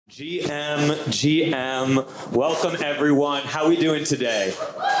GM, welcome everyone. How we doing today?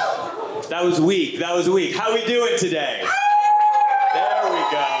 That was weak, How we doing today? There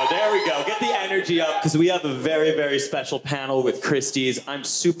we go. Get the energy up because we have a very, very special panel with Christie's. I'm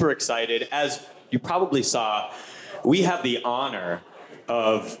super excited. As you probably saw, we have the honor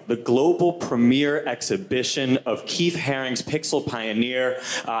of the global premiere exhibition of Keith Haring's Pixel Pioneer,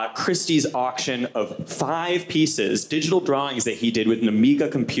 Christie's auction of 5 pieces, digital drawings that he did with an Amiga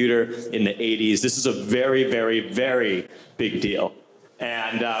computer in the 80s. This is a very, very, very big deal.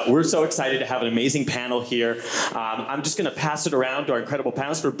 And we're so excited to have an amazing panel here. I'm just going to pass it around to our incredible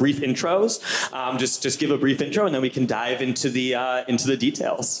panelists for brief intros. Just give a brief intro, and then we can dive into the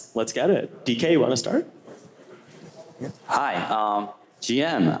details. Let's get it. DeeKay, you want to start? Hi,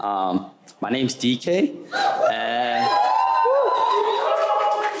 GM. My name's DeeKay, and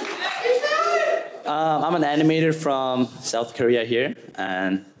I'm an animator from South Korea here,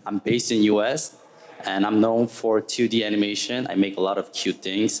 and I'm based in US, and I'm known for 2D animation. I make a lot of cute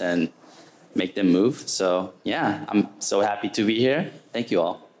things and make them move. So yeah, I'm so happy to be here. Thank you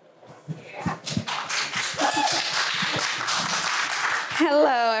all.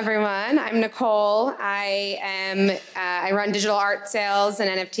 Hello, everyone. I'm Nicole. I run digital art sales and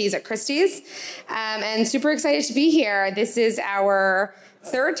NFTs at Christie's, and super excited to be here. This is our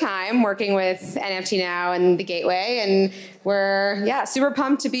 3rd time working with NFT Now and the Gateway, and we're super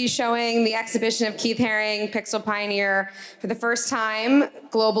pumped to be showing the exhibition of Keith Haring, Pixel Pioneer, for the first time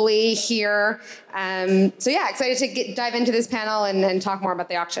globally here. So yeah, excited to dive into this panel and talk more about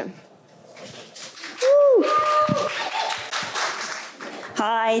the auction. Woo.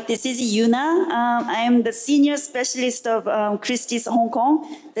 Hi, this is Yunah. I am the senior specialist of Christie's Hong Kong.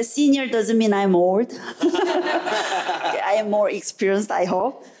 The senior doesn't mean I'm old. I am more experienced, I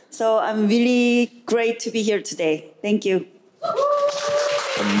hope. So I'm really great to be here today. Thank you.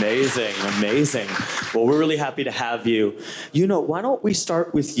 Amazing, amazing. Well, we're really happy to have you. Yunah, why don't we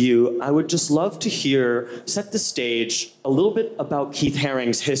start with you? I would just love to set the stage a little bit about Keith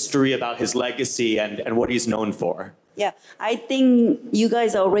Haring's history, about his legacy, and what he's known for. Yeah, I think you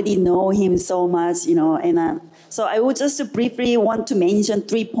guys already know him so much, and so I would just briefly want to mention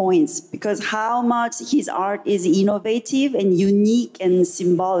 3 points, because how much his art is innovative and unique and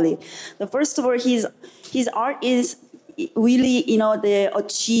symbolic. The first of all, his art is really, they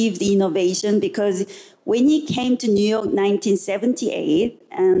achieved the innovation, because when he came to New York 1978,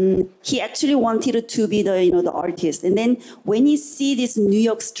 and he actually wanted to be the artist. And then when he see this New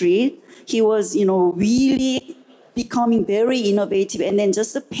York street, he was, really becoming very innovative, and then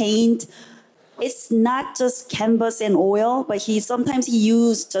just the paint. It's not just canvas and oil, but sometimes he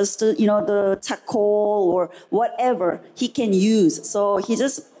used just the charcoal or whatever he can use. So he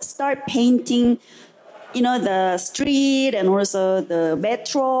just start painting, the street and also the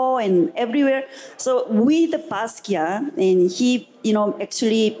metro and everywhere. So with the Basquiat, and he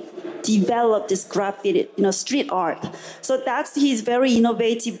actually developed this graffiti, street art. So that's his very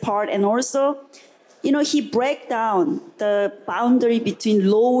innovative part, and also, he break down the boundary between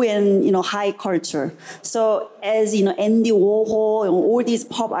low and, high culture. So as, Andy Warhol and all these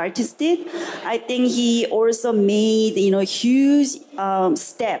pop artists did, I think he also made, huge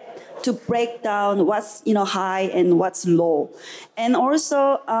step to break down what's, high and what's low. And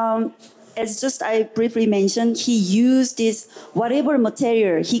also, as just I briefly mentioned, he used this whatever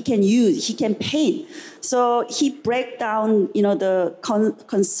material he can use, he can paint. So he break down, the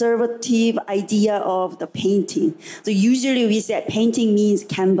conservative idea of the painting. So usually we say painting means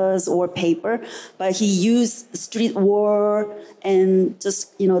canvas or paper, but he used street wall and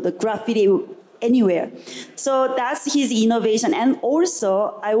just, the graffiti anywhere. So that's his innovation. And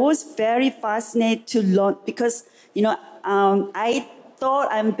also, I was very fascinated to learn, because, I thought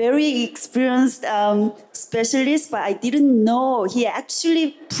I'm very experienced specialist, but I didn't know he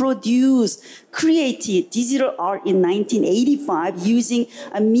actually created digital art in 1985 using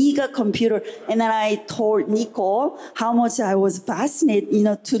Amiga computer. And then I told Nicole how much I was fascinated,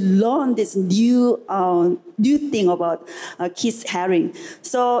 to learn this new thing about Keith Haring.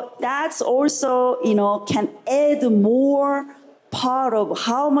 So that's also, can add more part of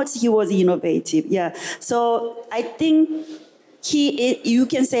how much he was innovative. Yeah. So I think you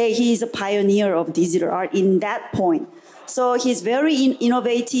can say he's a pioneer of digital art in that point. So he's very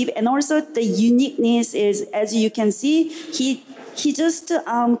innovative, and also the uniqueness is, as you can see, he just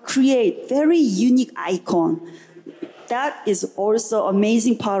create very unique icon. That is also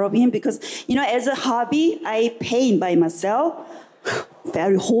amazing part of him, because as a hobby, I paint by myself.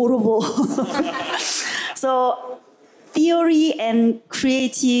 Very horrible. So theory and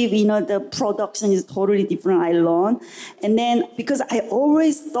creative, the production is totally different, I learned. And then, because I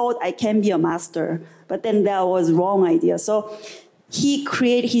always thought I can be a master, but then that was wrong idea. So he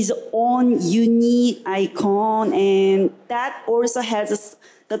created his own unique icon, and that also has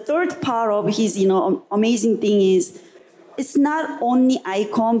the third part of his, amazing thing is, it's not only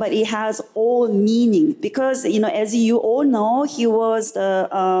icon, but it has all meaning. Because, as you all know, he was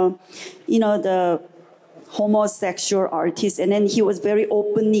the homosexual artist, and then he was very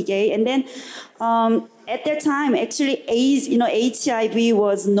openly gay. And then at that time, actually, AIDS, HIV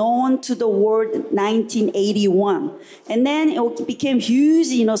was known to the world in 1981. And then it became huge,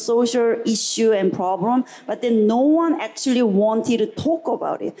 social issue and problem, but then no one actually wanted to talk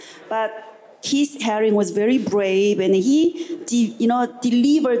about it. But Keith Haring was very brave, and he,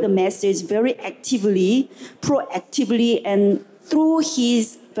 delivered the message very actively, proactively, and through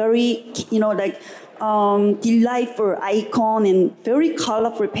his very, delightful icon and very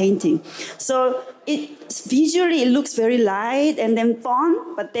colorful painting. So visually it looks very light and then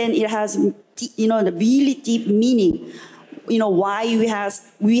fun, but then it has, the really deep meaning. Why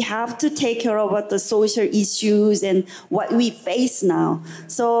we have to take care of the social issues and what we face now.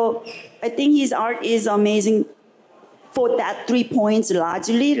 So I think his art is amazing for that 3 points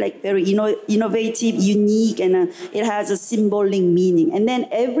largely, like very innovative, unique, and it has a symbolic meaning. And then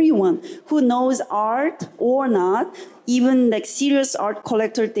everyone who knows art or not, even like serious art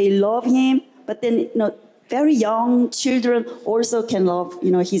collector, they love him. But then very young children also can love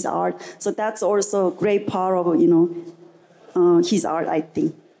his art. So that's also a great part of his art, I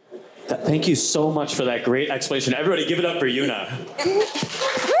think. Thank you so much for that great explanation. Everybody, give it up for Yunah.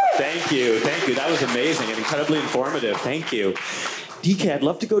 Thank you. That was amazing and incredibly informative. Thank you. DeeKay, I'd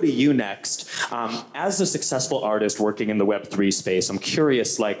love to go to you next. As a successful artist working in the Web3 space, I'm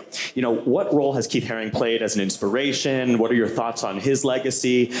curious, what role has Keith Haring played as an inspiration? What are your thoughts on his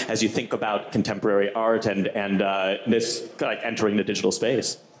legacy as you think about contemporary art and this entering the digital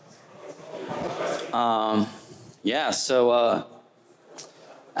space?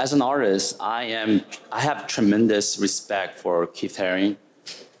 As an artist, I have tremendous respect for Keith Haring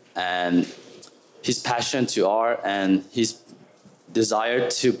and his passion to art and his desire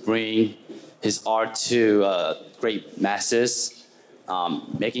to bring his art to great masses,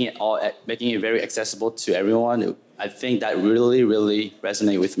 making it very accessible to everyone. I think that really, really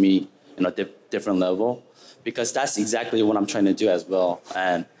resonates with me in a different level, because that's exactly what I'm trying to do as well.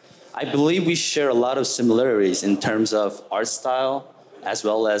 And I believe we share a lot of similarities in terms of art style, as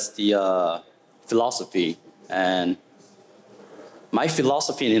well as the philosophy. And my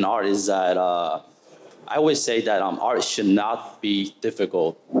philosophy in art is that I always say that art should not be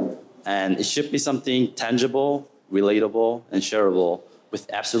difficult, and it should be something tangible, relatable, and shareable with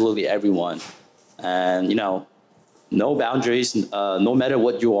absolutely everyone. And no boundaries, no matter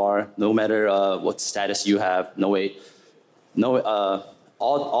what you are, no matter what status you have,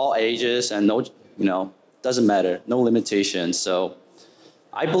 all ages, and doesn't matter, no limitations. So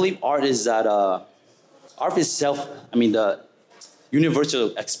I believe art is that art itself, the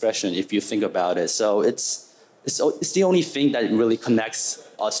universal expression, if you think about it. So it's the only thing that really connects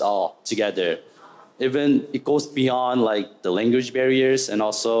us all together. Even it goes beyond the language barriers and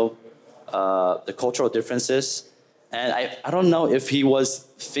also the cultural differences. And I don't know if he was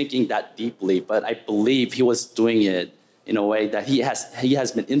thinking that deeply, but I believe he was doing it in a way that he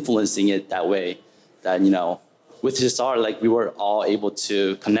has been influencing it that way. That with his art, we were all able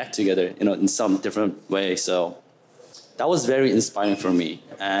to connect together, in some different way. So that was very inspiring for me.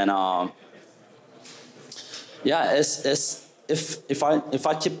 And if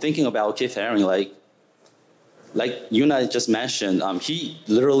I keep thinking about Keith Haring, like Yunah just mentioned, he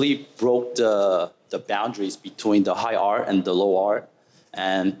literally broke the boundaries between the high art and the low art,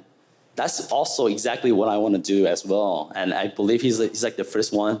 and that's also exactly what I want to do as well. And I believe he's the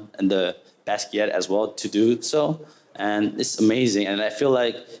first one and the best yet as well to do so. And it's amazing. And I feel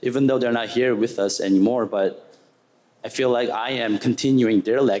like even though they're not here with us anymore, but I feel like I am continuing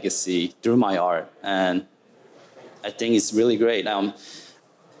their legacy through my art, and I think it's really great.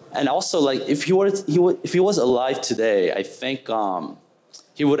 And also, if he was alive today, I think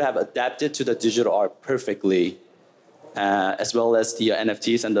he would have adapted to the digital art perfectly, as well as the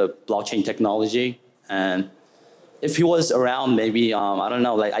NFTs and the blockchain technology. And if he was around, maybe I don't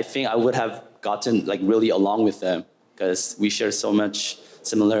know. I think I would have gotten really along with them, because we share so much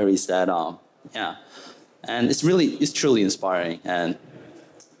similarities that And it's truly inspiring. And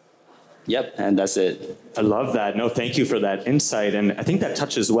Yep, and that's it. I love that. No, thank you for that insight. And I think that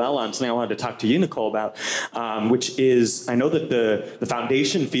touches well on something I wanted to talk to you, Nicole, about, which is, I know that the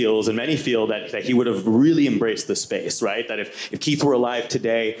foundation feels, and many feel, that he would have really embraced the space, right? That if Keith were alive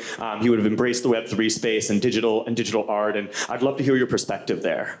today, he would have embraced the Web3 space and digital art. And I'd love to hear your perspective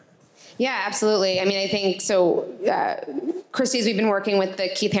there. Yeah, absolutely. I mean, I think so. Christie's, we've been working with the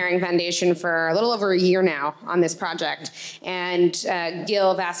Keith Haring Foundation for a little over a year now on this project. And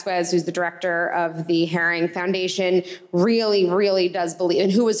Gil Vasquez, who's the director of the Haring Foundation, really does believe,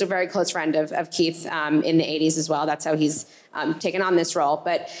 and who was a very close friend of Keith in the 80s as well. That's how he's taken on this role.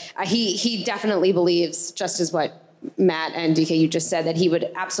 But he definitely believes, just as what Matt and DeeKay, you just said, that he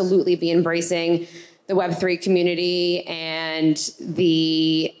would absolutely be embracing the Web3 community and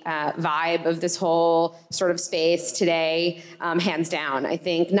the vibe of this whole sort of space today, hands down. I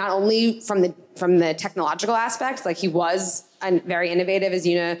think not only from the technological aspect, like he was very innovative, as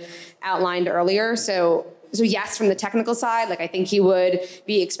Yunah outlined earlier. So yes, from the technical side, like I think he would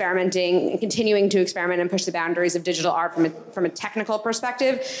be experimenting and continuing to experiment and push the boundaries of digital art from a technical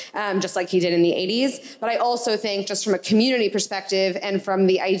perspective, just like he did in the 80s. But I also think just from a community perspective and from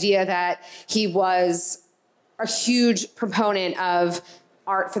the idea that he was a huge proponent of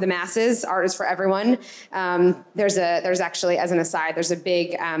art for the masses. Art is for everyone. There's actually, as an aside, there's a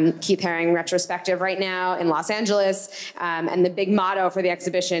big Keith Haring retrospective right now in Los Angeles, and the big motto for the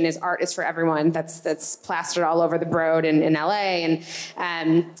exhibition is "Art is for everyone." That's plastered all over the Broad in LA,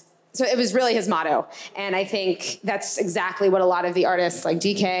 and so it was really his motto. And I think that's exactly what a lot of the artists like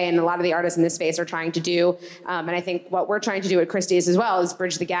DeeKay and a lot of the artists in this space are trying to do. And I think what we're trying to do at Christie's as well is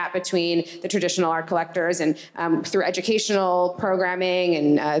bridge the gap between the traditional art collectors and through educational programming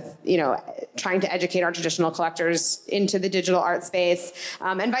and trying to educate our traditional collectors into the digital art space,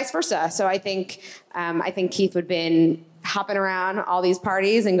 and vice versa. So I think Keith would have been hopping around all these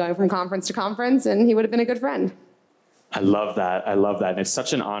parties and going from conference to conference, and he would have been a good friend. I love that. And it's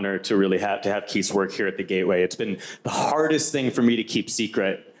such an honor to really have Keith's work here at the Gateway. It's been the hardest thing for me to keep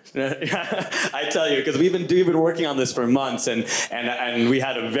secret. I tell you, because we've been working on this for months, and we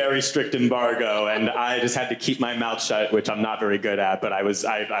had a very strict embargo, and I just had to keep my mouth shut, which I'm not very good at, but I was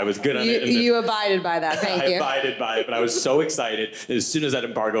good on it. You abided by that. Thank you. I abided by it, but I was so excited. As soon as that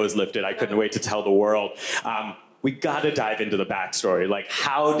embargo was lifted, I couldn't wait to tell the world. We got to dive into the backstory. Like,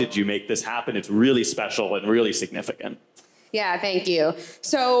 how did you make this happen? It's really special and really significant. Yeah, thank you.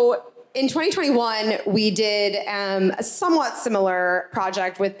 So in 2021, we did a somewhat similar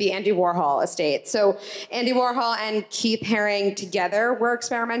project with the Andy Warhol estate. So Andy Warhol and Keith Haring together were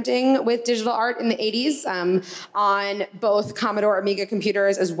experimenting with digital art in the 80s on both Commodore Amiga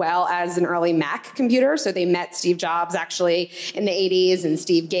computers as well as an early Mac computer. So they met Steve Jobs actually in the 80s, and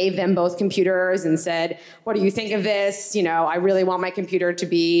Steve gave them both computers and said, "What do you think of this? I really want my computer to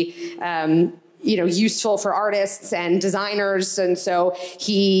be useful for artists and designers." And so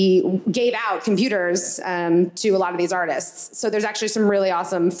he gave out computers to a lot of these artists. So there's actually some really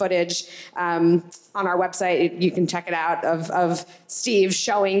awesome footage on our website. You can check it out of Steve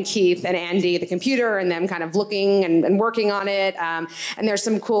showing Keith and Andy the computer and them kind of looking and working on it. And there's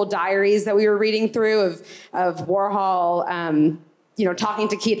some cool diaries that we were reading through of Warhol talking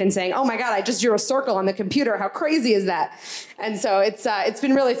to Keith and saying, "Oh my God, I just drew a circle on the computer. How crazy is that?" And so it's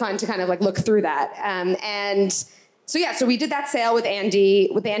been really fun to kind of like look through that. So we did that sale with Andy,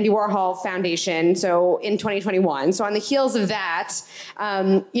 with the Andy Warhol Foundation, so in 2021. So on the heels of that,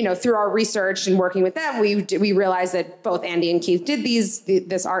 through our research and working with them, we realized that both Andy and Keith did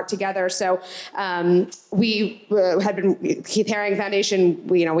this art together. So we had been Keith Haring Foundation.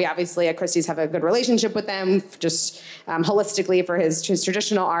 We obviously at Christie's have a good relationship with them, just holistically for his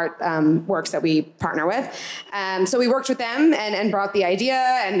traditional art works that we partner with. So we worked with them and brought the idea,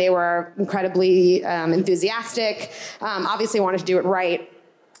 and they were incredibly enthusiastic. Obviously wanted to do it right.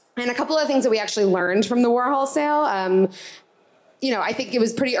 And a couple of things that we actually learned from the Warhol sale. I think it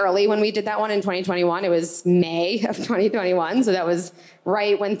was pretty early when we did that one in 2021. It was May of 2021. So that was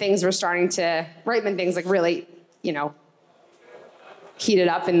right when things were right when things like really, heated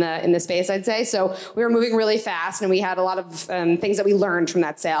up in the space, I'd say. So we were moving really fast, and we had a lot of things that we learned from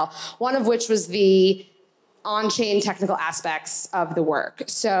that sale. One of which was the on-chain technical aspects of the work.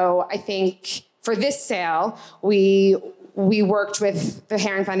 So I think for this sale, we worked with the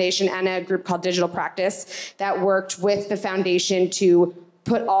Haring Foundation and a group called Digital Practice that worked with the foundation to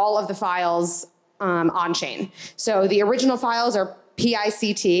put all of the files on-chain. So the original files are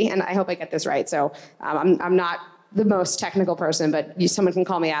PICT, and I hope I get this right. So I'm not the most technical person, but someone can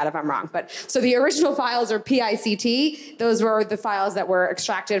call me out if I'm wrong. But so the original files are PICT. Those were the files that were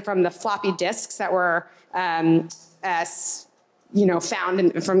extracted from the floppy disks that were found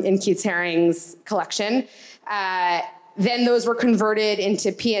in Keith Haring's collection. Then those were converted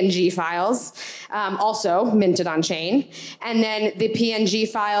into PNG files, also minted on chain. And then the PNG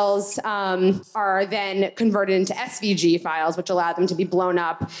files are then converted into SVG files, which allow them to be blown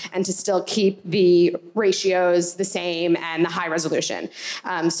up and to still keep the ratios the same and the high resolution.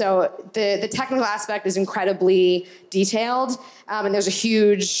 So the technical aspect is incredibly detailed. And there's a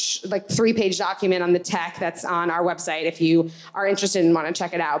huge, 3-page document on the tech that's on our website if you are interested and want to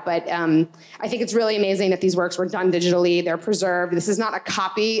check it out. But I think it's really amazing that these works were done digitally. They're preserved. This is not a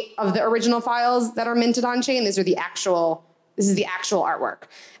copy of the original files that are minted on chain. This is the actual artwork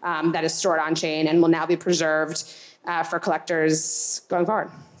that is stored on chain and will now be preserved for collectors going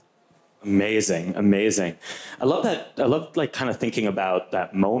forward. Amazing, amazing. I love that. I love kind of thinking about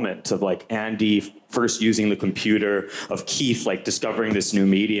that moment of Andy first using the computer, of Keith discovering this new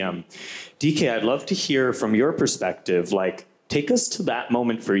medium. DeeKay, I'd love to hear from your perspective, take us to that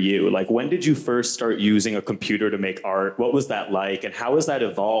moment for you. When did you first start using a computer to make art? What was that like? And how has that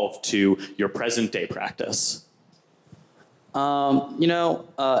evolved to your present day practice?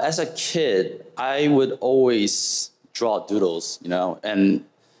 As a kid, I would always draw doodles, and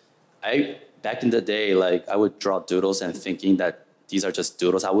back in the day, I would draw doodles and thinking that these are just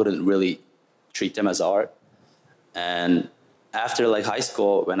doodles. I wouldn't really treat them as art. And after high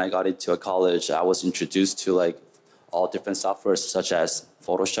school, when I got into a college, I was introduced to all different softwares such as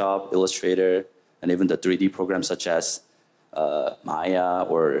Photoshop, Illustrator, and even the 3D programs such as Maya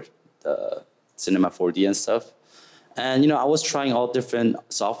or the Cinema 4D and stuff. And I was trying all different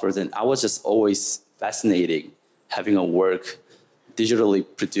softwares, and I was just always fascinated having a work digitally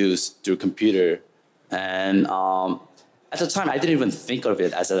produced through computer. And at the time, I didn't even think of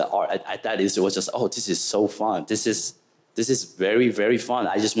it as an art. At that age, it was just, oh, this is so fun. This is very, very fun.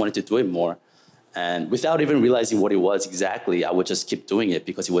 I just wanted to do it more. And without even realizing what it was exactly, I would just keep doing it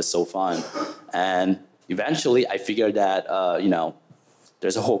because it was so fun. And eventually, I figured that,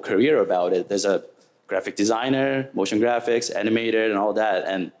 there's a whole career about it. There's a graphic designer, motion graphics, animator, and all that.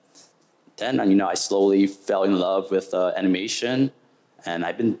 And then, I slowly fell in love with animation. And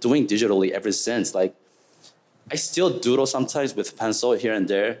I've been doing digitally ever since. I still doodle sometimes with pencil here and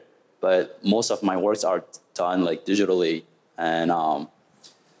there, but most of my works are done digitally. And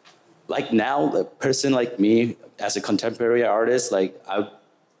now, a person like me, as a contemporary artist, I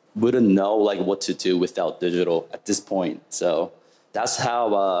wouldn't know what to do without digital at this point. So that's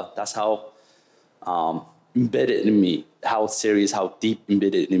how embedded in me, how serious, how deep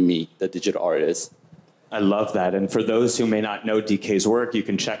embedded in me the digital art is. I love that. And for those who may not know DeeKay's work, you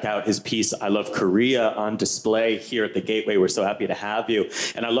can check out his piece, I Love Korea, on display here at the Gateway. We're so happy to have you.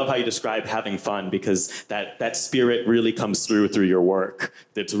 And I love how you describe having fun, because that spirit really comes through your work.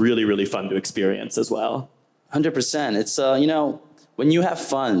 It's really, really fun to experience as well. 100%. It's, when you have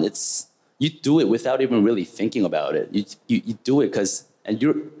fun, you do it without even really thinking about it. You do it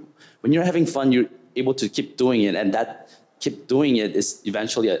when you're having fun, you're able to keep doing it. And that keep doing it is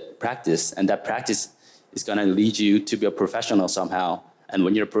eventually a practice. And that practice is going to lead you to be a professional somehow. And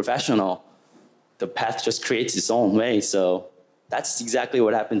when you're a professional, the path just creates its own way. So that's exactly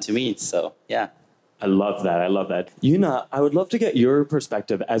what happened to me. So, yeah. I love that. I love that. Yunah, I would love to get your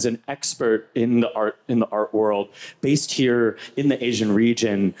perspective as an expert in the art world, based here in the Asian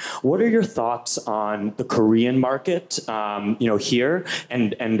region. What are your thoughts on the Korean market, here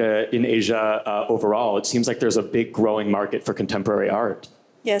and in Asia overall? It seems like there's a big growing market for contemporary art.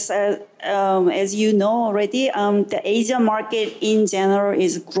 Yes, as you know already, the Asian market in general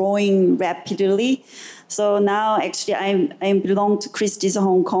is growing rapidly. So now, actually, I belong to Christie's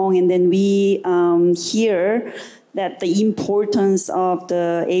Hong Kong, and then we hear that the importance of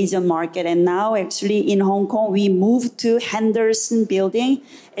the Asian market. And now, actually, in Hong Kong, we moved to Henderson Building.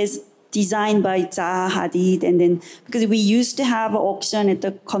 It's designed by Zaha Hadid, and then because we used to have an auction at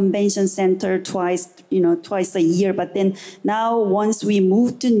the convention center twice a year, but then now once we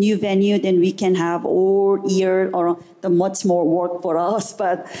move to new venue, then we can have all year or the much more work for us.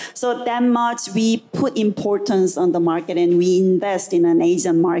 But so that much we put importance on the market and we invest in an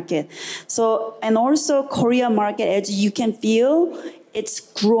Asian market. So, and also Korea market, as you can feel, it's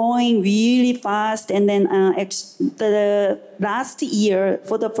growing really fast. And then the last year,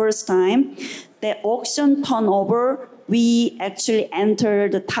 for the first time, the auction turnover, we actually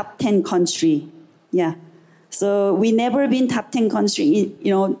entered the top 10 country. Yeah. So we never been top 10 country,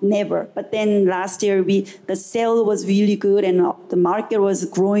 never. But then last year the sale was really good and the market was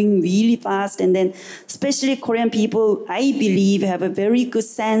growing really fast. And then especially Korean people, I believe, have a very good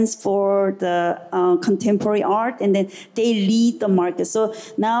sense for the contemporary art, and then they lead the market. So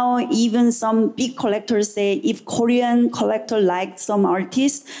now even some big collectors say if Korean collector like some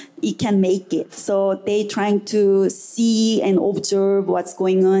artist, it can make it. So they trying to see and observe what's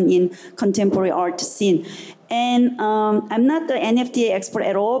going on in contemporary art scene. And I'm not the NFT expert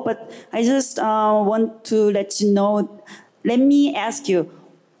at all, but I just want to let you know. Let me ask you,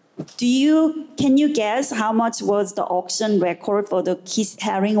 can you guess how much was the auction record for the Keith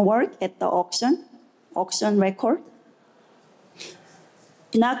Haring work at the auction record?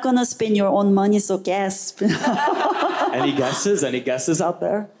 You're not gonna spend your own money, so guess. Any guesses? Any guesses out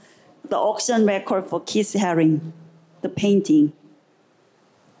there? The auction record for Keith Haring, the painting.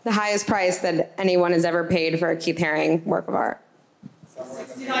 The highest price that anyone has ever paid for a Keith Haring work of art.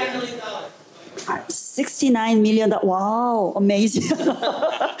 $69 million. $69 million. Wow, amazing.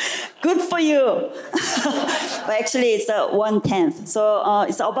 Good for you. But actually, it's 1/10. So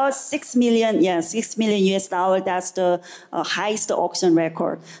it's about 6 million. Yeah, 6 million US dollar. That's the highest auction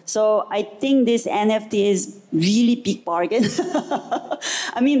record. So I think this NFT is really big bargain.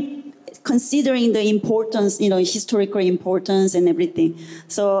 I mean, considering the importance, historical importance and everything.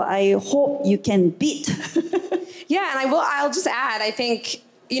 So I hope you can beat. Yeah, and I'll just add, I think,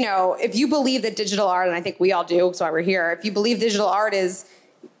 if you believe that digital art, and I think we all do, that's why we're here, if you believe digital art is,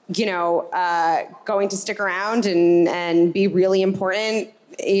 going to stick around and be really important,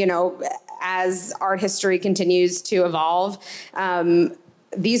 as art history continues to evolve,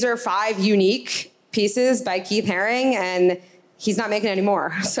 these are 5 unique pieces by Keith Haring, and he's not making any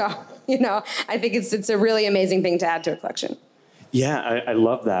more. So, I think it's a really amazing thing to add to a collection. Yeah, I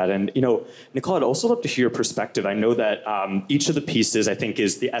love that. And, Nicole, I'd also love to hear your perspective. I know that each of the pieces, I think,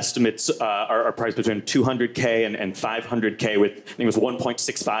 is the estimates are priced between 200K and 500K with, I think it was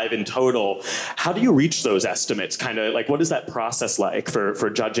 1.65 in total. How do you reach those estimates? Kind of like, what is that process like for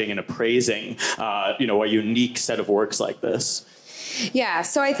judging and appraising, a unique set of works like this? Yeah,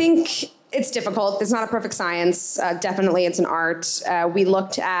 so I think it's difficult. It's not a perfect science. Definitely, it's an art. We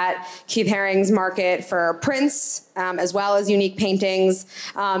looked at Keith Haring's market for prints, as well as unique paintings,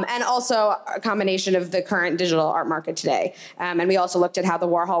 and also a combination of the current digital art market today. And we also looked at how the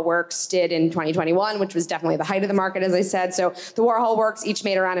Warhol works did in 2021, which was definitely the height of the market, as I said. So the Warhol works each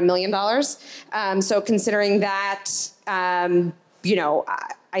made around $1 million. So considering that,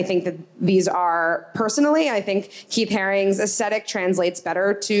 I think that these are, personally, I think Keith Haring's aesthetic translates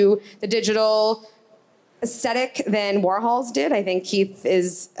better to the digital aesthetic than Warhol's did. I think Keith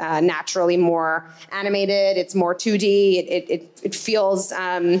is naturally more animated. It's more 2D. It feels,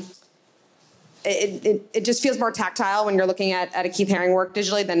 it just feels more tactile when you're looking at a Keith Haring work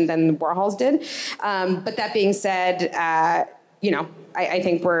digitally than Warhol's did. But that being said, I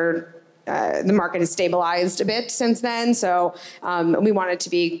think the market has stabilized a bit since then, so we wanted to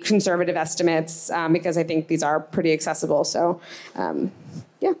be conservative estimates because I think these are pretty accessible. So,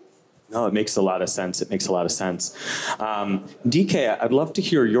 yeah. No, it makes a lot of sense. It makes a lot of sense. DeeKay, I'd love to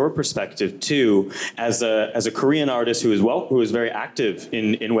hear your perspective too, as a Korean artist who is very active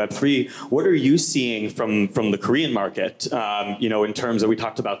in Web3. What are you seeing from the Korean market? In terms of, we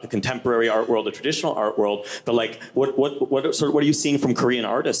talked about the contemporary art world, the traditional art world, but like what are you seeing from Korean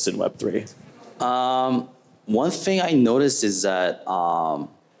artists in Web3? One thing I noticed is that for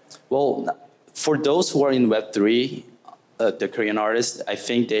those who are in Web3. The Korean artists, I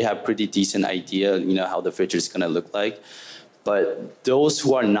think they have pretty decent idea, how the future is going to look like. But those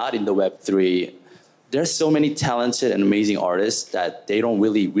who are not in the Web3, there's so many talented and amazing artists that they don't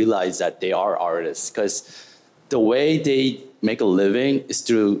really realize that they are artists. Because the way they make a living is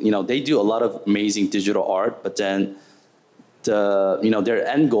through, they do a lot of amazing digital art, but then their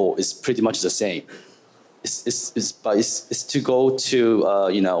end goal is pretty much the same. It's to go to,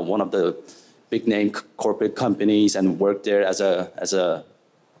 one of the big name corporate companies and work there as a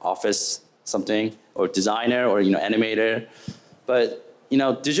office something, or designer, or animator. But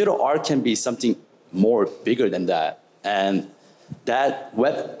digital art can be something more bigger than that, and that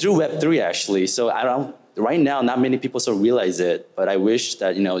through Web3 actually. So right now not many people realize it, but I wish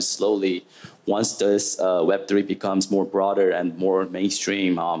that slowly, once this Web3 becomes more broader and more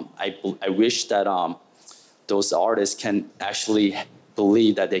mainstream, I wish that those artists can actually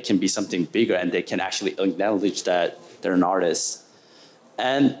believe that they can be something bigger, and they can actually acknowledge that they're an artist.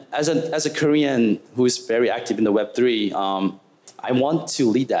 And as a Korean who is very active in the Web3, I want to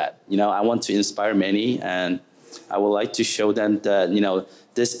lead that. I want to inspire many, and I would like to show them that,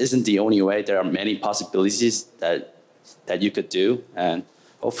 this isn't the only way. There are many possibilities that you could do, and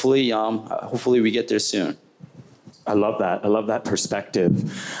hopefully we get there soon. I love that. I love that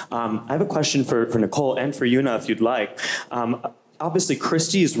perspective. I have a question for Nicole and for Yunah, if you'd like. Obviously,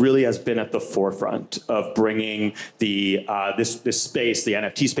 Christie really has been at the forefront of bringing the this space, the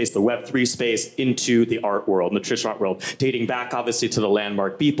NFT space, the Web3 space, into the art world, the traditional art world, dating back obviously to the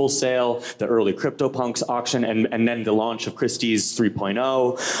landmark Beeple sale, the early CryptoPunks auction, and then the launch of Christie's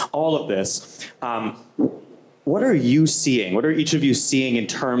 3.0, all of this. What are you seeing? What are each of you seeing in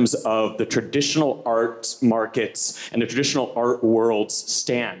terms of the traditional art markets and the traditional art world's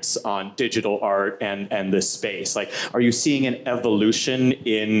stance on digital art and this space? Like, are you seeing an evolution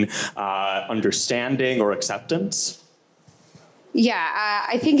in understanding or acceptance? Yeah,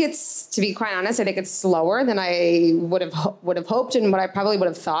 I think it's, to be quite honest, I think it's slower than I would have hoped and what I probably would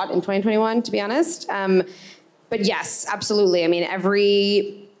have thought in 2021, to be honest. But yes, absolutely. I mean,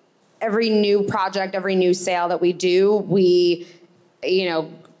 every new project, every new sale that we do, we,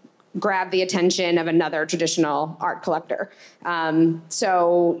 grab the attention of another traditional art collector.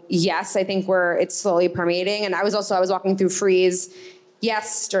 So yes, I think it's slowly permeating. And I was walking through Frieze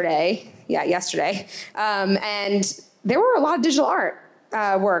yesterday. And there were a lot of digital art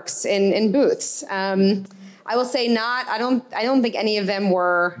works in booths. I will say I don't think any of them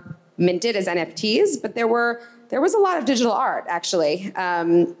were minted as NFTs, but there was a lot of digital art, actually.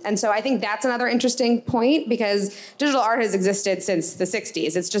 And so I think that's another interesting point, because digital art has existed since the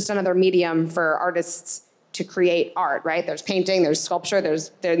 60s. It's just another medium for artists to create art, right? There's painting, there's sculpture, and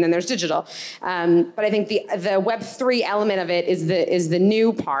then there's digital. But I think the Web3 element of it is the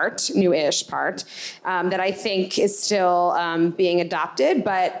newish part, that I think is still being adopted.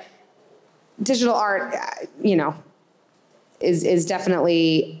 But digital art, is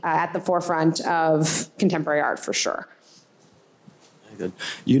definitely at the forefront of contemporary art for sure. Very good.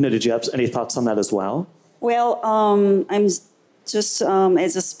 Yunah, did you have any thoughts on that as well? Well, I'm just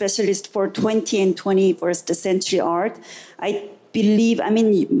as a specialist for 20th and 21st century art, I believe,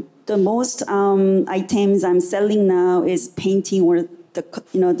 the most items I'm selling now is painting or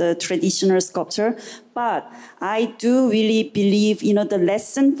the traditional sculpture. But I do really believe, the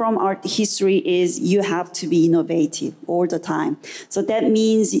lesson from art history is you have to be innovative all the time. So that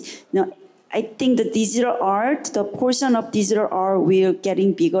means, I think the digital art, the portion of digital art will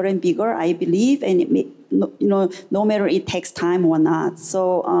getting bigger and bigger, I believe, and it may, no matter it takes time or not.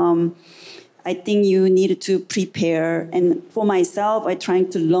 So I think you need to prepare. And for myself, I'm trying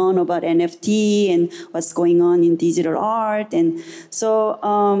to learn about NFT and what's going on in digital art. And so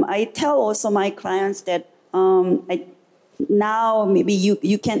I tell also my clients that now maybe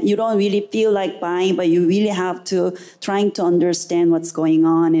you don't really feel like buying, but you really have to trying to understand what's going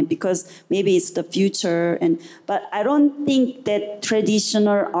on, and because maybe it's the future. But I don't think that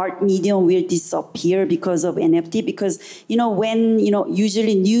traditional art medium will disappear because of NFT, because when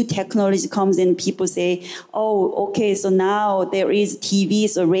usually new technology comes in, people say, oh, okay, so now there is TV,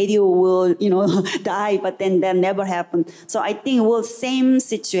 so radio will die, but then that never happened. So I think same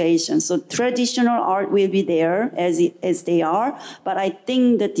situation. So traditional art will be there as they are, but I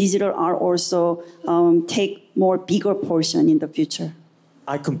think the digital art also take more bigger portion in the future.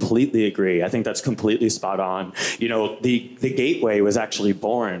 I completely agree. I think that's completely spot on. The gateway was actually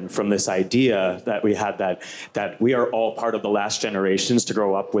born from this idea that we had that we are all part of the last generations to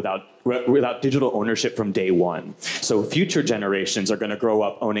grow up without digital ownership from day one. So future generations are going to grow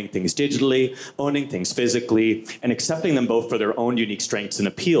up owning things digitally, owning things physically, and accepting them both for their own unique strengths and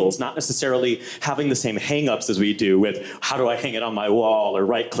appeals, not necessarily having the same hang-ups as we do with how do I hang it on my wall or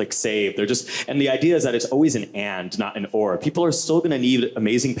right-click save. And the idea is that it's always an and, not an or. People are still going to need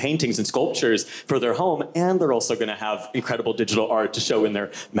amazing paintings and sculptures for their home, and they're also going to have incredible digital art to show in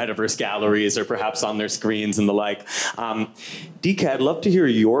their metaverse galleries or perhaps on their screens and the like. DeeKay, I'd love to hear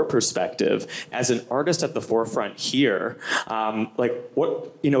your perspective as an artist at the forefront here. We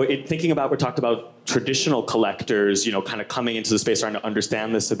talked about traditional collectors, kind of coming into the space, trying to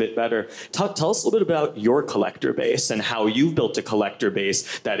understand this a bit better. Tell us a little bit about your collector base and how you've built a collector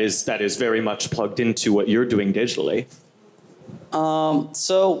base that is very much plugged into what you're doing digitally.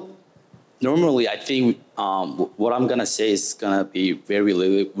 So normally, I think what I'm gonna say is gonna be very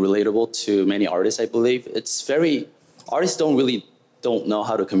relatable to many artists. I believe artists don't know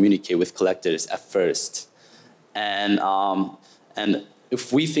how to communicate with collectors at first, and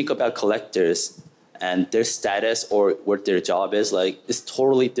if we think about collectors and their status or what their job is, it's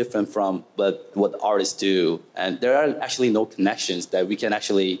totally different from what artists do, and there are actually no connections that we can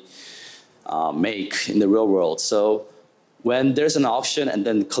actually make in the real world. So when there's an auction and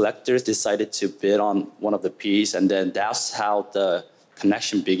then collectors decided to bid on one of the pieces, and then that's how the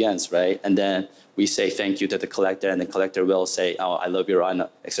connection begins, right? And then we say thank you to the collector, and the collector will say, oh, I love your art,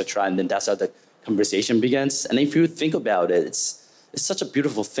 etc. And then that's how the conversation begins. And if you think about it, it's such a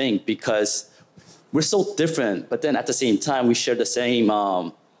beautiful thing because we're so different, but then at the same time, we share the same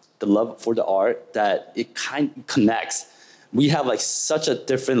the love for the art that it kind of connects. We have like such a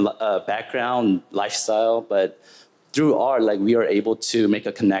different background, lifestyle, but through art, like we are able to make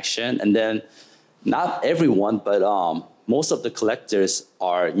a connection. And then not everyone, but most of the collectors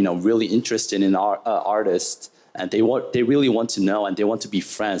are, really interested in our artists, and they really want to know, and they want to be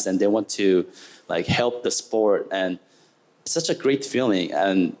friends, and they want to like help the sport. And it's such a great feeling.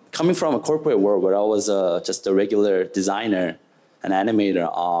 And coming from a corporate world where I was just a regular designer, an animator,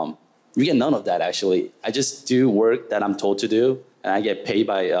 you get none of that actually. I just do work that I'm told to do, and I get paid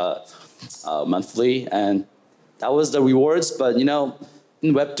by monthly, and that was the rewards. But in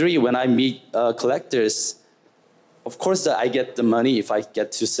Web3, when I meet collectors, of course that I get the money if I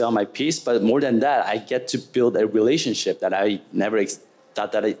get to sell my piece, but more than that, I get to build a relationship that I never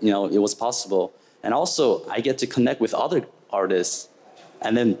thought that it was possible. And also, I get to connect with other artists,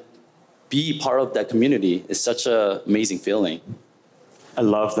 and then be part of that community. It's such an amazing feeling. I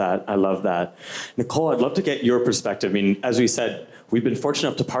love that. I love that. Nicole, I'd love to get your perspective. I mean, as we said, we've been fortunate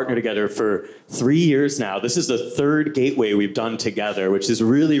enough to partner together for 3 years now. This is the third gateway we've done together, which is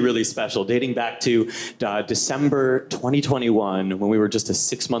really, really special, dating back to December 2021, when we were just a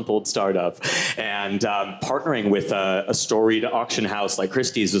 6-month-old startup. And partnering with a storied auction house like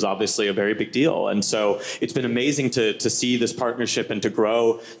Christie's was obviously a very big deal. And so it's been amazing to see this partnership and to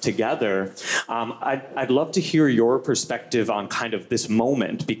grow together. I'd love to hear your perspective on kind of this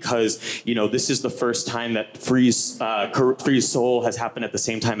moment, because this is the first time that Freeze Seoul has happened at the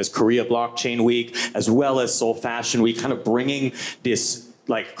same time as Korea Blockchain Week, as well as Seoul Fashion Week, kind of bringing this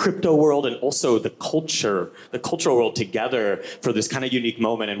like crypto world and also the cultural world together for this kind of unique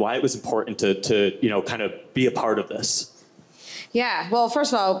moment, and why it was important to kind of be a part of this. Yeah, well,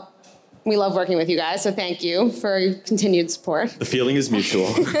 first of all, we love working with you guys, so thank you for your continued support. The feeling is mutual.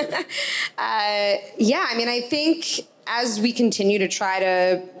 Yeah, I mean, I think as we continue to try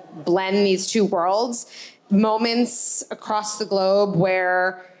to blend these two worlds, moments across the globe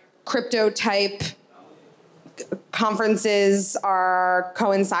where crypto type conferences are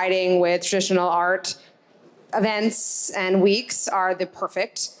coinciding with traditional art events and weeks are the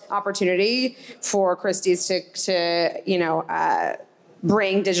perfect opportunity for Christie's to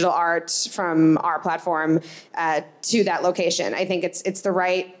bring digital art from our platform to that location. I think it's the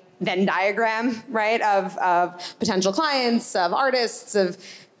right Venn diagram, right, of potential clients, of artists, of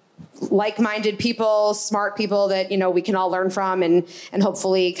like-minded people, smart people that we can all learn from, and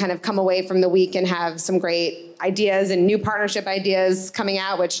hopefully kind of come away from the week and have some great ideas and new partnership ideas coming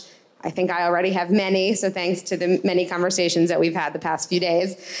out, which I think I already have many, so thanks to the many conversations that we've had the past few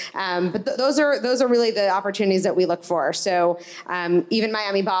days. But those are really the opportunities that we look for. So even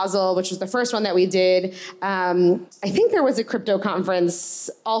Miami Basel, which was the first one that we did, I think there was a crypto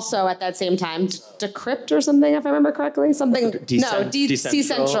conference also at that same time, Decrypt or something, if I remember correctly. Decentral.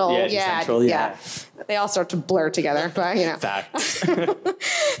 Yeah. They all start to blur together, but Facts.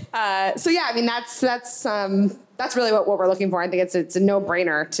 So yeah, I mean that's really what we're looking for. I think it's a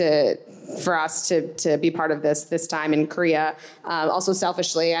no-brainer for us to be part of this time in Korea. Also,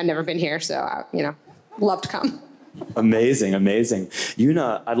 selfishly, I've never been here, so love to come. Amazing, amazing.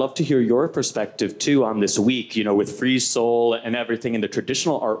 Yunah, I'd love to hear your perspective too on this week. With Freeze Seoul and everything in the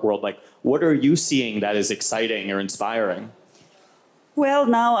traditional art world. Like, what are you seeing that is exciting or inspiring? Well,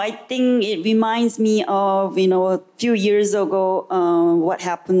 now I think it reminds me of, a few years ago, what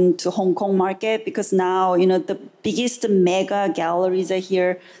happened to Hong Kong market, because now, the biggest mega galleries are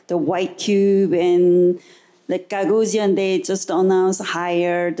here, the White Cube and the Gagosian, they just announced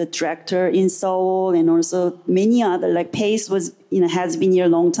hire the director in Seoul, and also many other, like Pace was, has been here a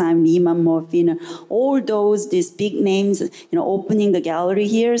long time, Lehman Morphin, all these big names, opening the gallery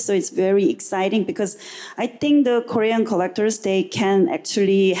here. So it's very exciting because I think the Korean collectors, they can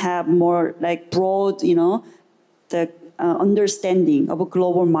actually have more like broad, the understanding of a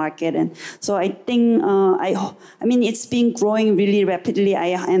global market. And so I think, I mean, it's been growing really rapidly,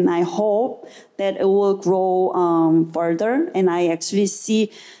 and I hope that it will grow further. And I actually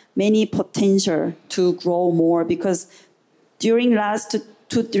see many potential to grow more, because during last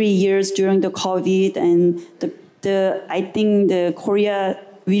 2-3 years during the COVID, and I think the Korea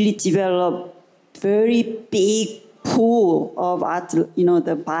really developed very big pool of art,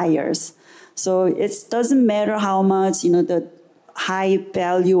 the buyers. So it doesn't matter how much, the high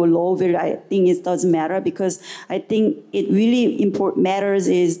value or low value, I think it doesn't matter, because I think it really matters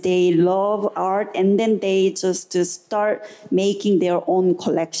is they love art and then they just start making their own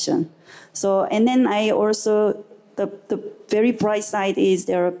collection. So, and then I also, the very bright side is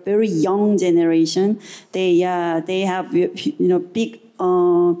they're a very young generation. They have, you know, big,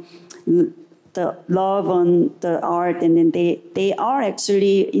 the love on the art, and then they are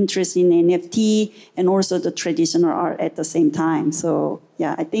actually interested in NFT and also the traditional art at the same time. So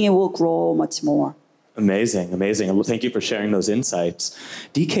yeah, I think it will grow much more. Amazing, amazing. Well, thank you for sharing those insights.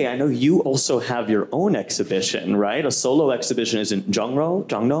 DeeKay, I know you also have your own exhibition, right? A solo exhibition is in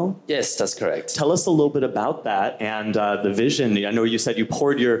Jungno? Yes, that's correct. Tell us a little bit about that and the vision. I know you said you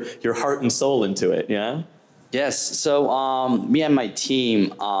poured your heart and soul into it, yeah? Yes, so me and my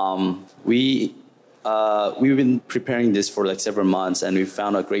team, we've been preparing this for like several months, and we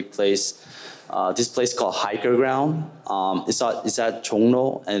found a great place. This place called Hiker Ground. It's at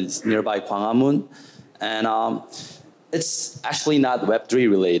Jongno, and it's nearby Gwanghwamun. And it's actually not Web3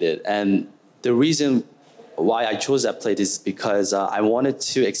 related. And the reason why I chose that place is because I wanted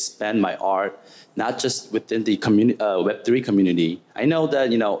to expand my art, not just within the Web3 community. I know that,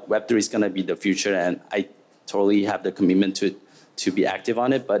 you know, Web3 is going to be the future, and I totally have the commitment to be active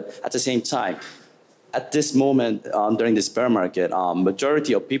on it. But at the same time, at this moment, during this bear market,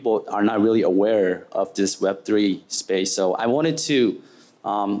 majority of people are not really aware of this Web3 space. So I wanted to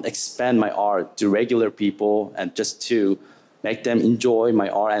expand my art to regular people and just to make them enjoy my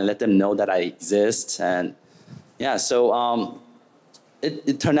art and let them know that I exist. And yeah, so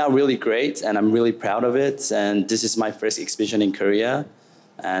it turned out really great, and I'm really proud of it. And this is my first exhibition in Korea.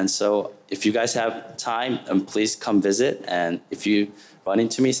 And so if you guys have time, please come visit. And if you run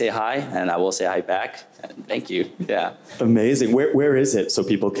into me, say hi, and I will say hi back. And thank you. Yeah. Amazing. Where is it so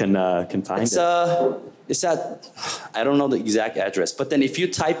people can find it? It's at, I don't know the exact address, but then if you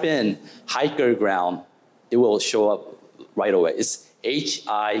type in Hiker Ground, it will show up right away. It's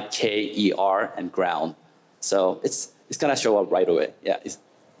Hiker and ground. So it's gonna show up right away. Yeah.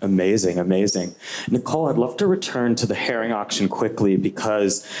 Amazing, amazing. Nicole, I'd love to return to the Haring auction quickly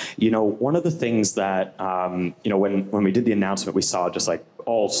because, you know, one of the things that, you know, when we did the announcement, we saw just like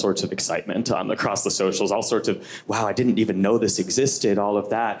all sorts of excitement across the socials, all sorts of, wow, I didn't even know this existed, all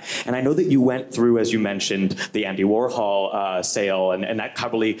of that. And I know that you went through, as you mentioned, the Andy Warhol sale, and that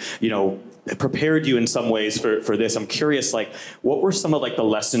probably, you know, prepared you in some ways for this. I'm curious, like, what were some of like the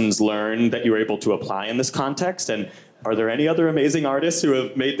lessons learned that you were able to apply in this context? And are there any other amazing artists who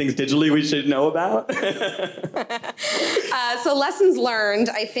have made things digitally we should know about? So lessons learned,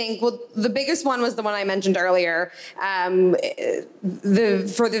 I think, well, the biggest one was the one I mentioned earlier. For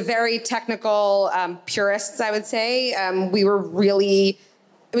the very technical purists, I would say, it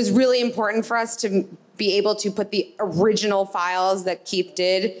was really important for us to be able to put the original files that Keith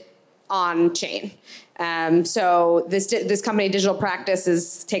did on chain. So this company, Digital Practice,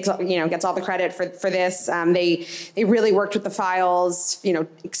 gets all the credit for this. They really worked with the files, you know,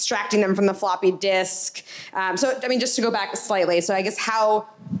 extracting them from the floppy disk. So I mean, just to go back slightly, so I guess how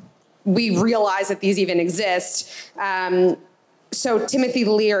we realize that these even exist. So Timothy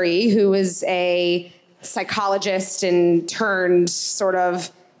Leary, who is a psychologist and turned sort of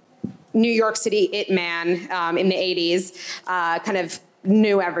New York City it man in the 80s, kind of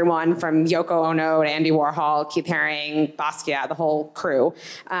knew everyone from Yoko Ono to Andy Warhol, Keith Haring, Basquiat, the whole crew.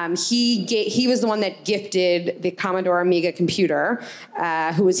 He was the one that gifted the Commodore Amiga computer,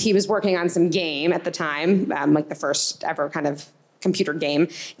 he was working on some game at the time, like the first ever kind of computer game,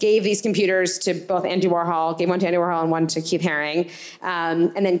 gave these computers to both Andy Warhol, gave one to Andy Warhol and one to Keith Haring.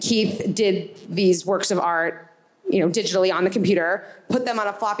 And then Keith did these works of art, you know, digitally on the computer, put them on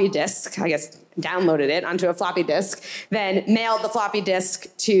a floppy disk, I guess downloaded it onto a floppy disk, then mailed the floppy disk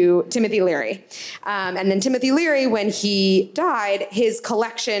to Timothy Leary. And then Timothy Leary, when he died, his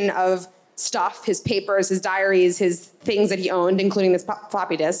collection of stuff, his papers, his diaries, his things that he owned, including this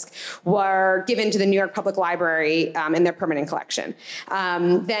floppy disk, were given to the New York Public Library in their permanent collection.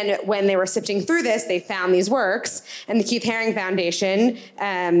 Then when they were sifting through this, they found these works, and the Keith Haring Foundation,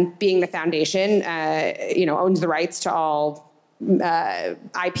 being the foundation, owns the rights to all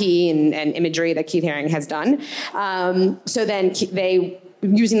IP and imagery that Keith Haring has done. So then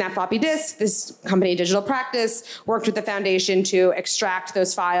using that floppy disk, this company, Digital Practice, worked with the foundation to extract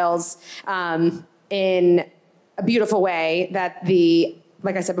those files in a beautiful way that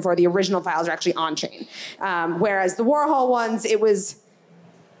like I said before, the original files are actually on-chain. Whereas the Warhol ones, it was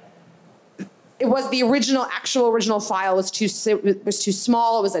the original file was too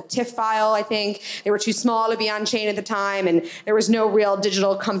small. It was a TIFF file, I think. They were too small to be on chain at the time, and there was no real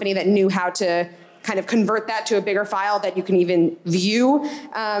digital company that knew how to kind of convert that to a bigger file that you can even view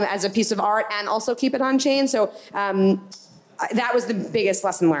as a piece of art and also keep it on chain. So that was the biggest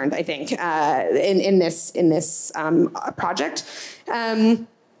lesson learned, I think, in this project. And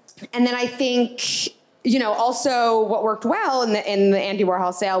then I think, also what worked well in the Andy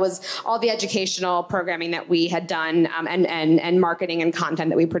Warhol sale was all the educational programming that we had done and marketing and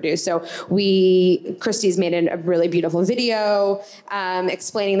content that we produced. So Christie's made a really beautiful video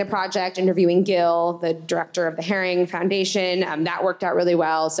explaining the project, interviewing Gil, the director of the Haring Foundation. That worked out really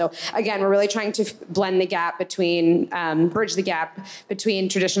well. So again, we're really trying to bridge the gap between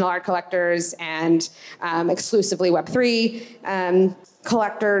traditional art collectors and exclusively Web3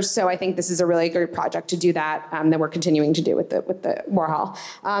 collectors. So I think this is a really great project to do that that we're continuing to do with the Warhol.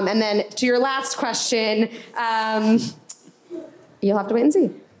 And then to your last question, you'll have to wait and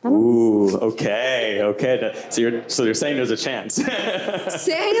see. Ooh, okay. So you're saying there's a chance. Saying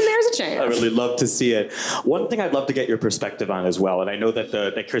there's a chance. I really love to see it. One thing I'd love to get your perspective on as well, and I know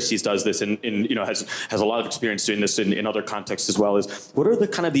that Christie's does this and has a lot of experience doing this in other contexts as well, is what are the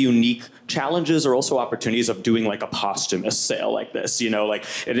kind of the unique challenges or also opportunities of doing like a posthumous sale like this?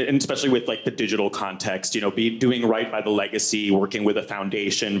 And especially with like the digital context, doing right by the legacy, working with a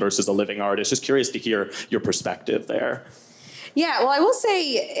foundation versus a living artist. Just curious to hear your perspective there. Yeah, well, I will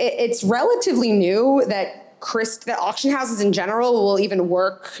say it's relatively new that auction houses in general will even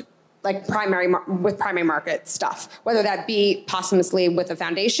work like primary market stuff, whether that be posthumously with a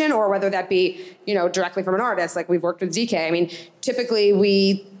foundation or whether that be directly from an artist. Like we've worked with DeeKay. I mean, typically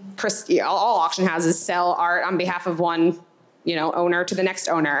all auction houses sell art on behalf of one owner to the next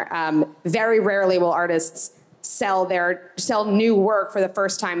owner. Very rarely will artists sell new work for the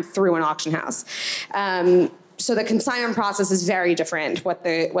first time through an auction house. So the consignment process is very different. What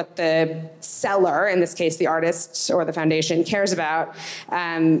the seller, in this case the artist or the foundation, cares about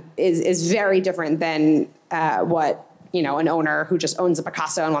is very different than what an owner who just owns a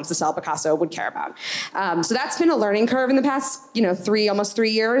Picasso and wants to sell a Picasso would care about. So that's been a learning curve in the past almost 3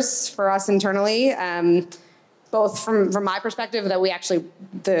 years for us internally. Both from my perspective that we actually,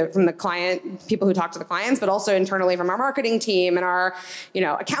 from the client, people who talk to the clients, but also internally from our marketing team and our,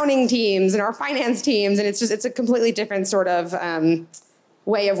 accounting teams and our finance teams. And it's a completely different sort of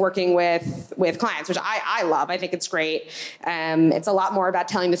way of working with clients, which I love. I think it's great. It's a lot more about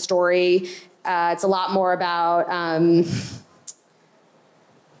telling the story. It's a lot more about,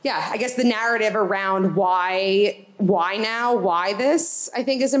 I guess the narrative around why now, why this, I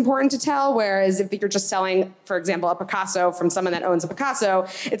think is important to tell. Whereas if you're just selling, for example, a Picasso from someone that owns a Picasso,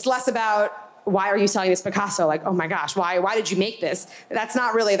 it's less about why are you selling this Picasso? Like, oh my gosh, why did you make this? That's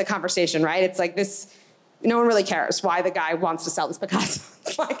not really the conversation, right? It's like this, no one really cares why the guy wants to sell this Picasso.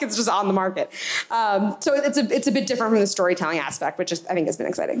 It's like it's just on the market. So it's a bit different from the storytelling aspect, which I think has been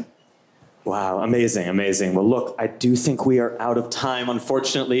exciting. Wow, amazing. Well, look, I do think we are out of time,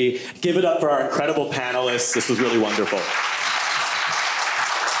 unfortunately. Give it up for our incredible panelists. This was really wonderful.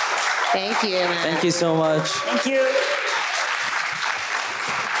 Thank you, Matt. Thank you so much. Thank you.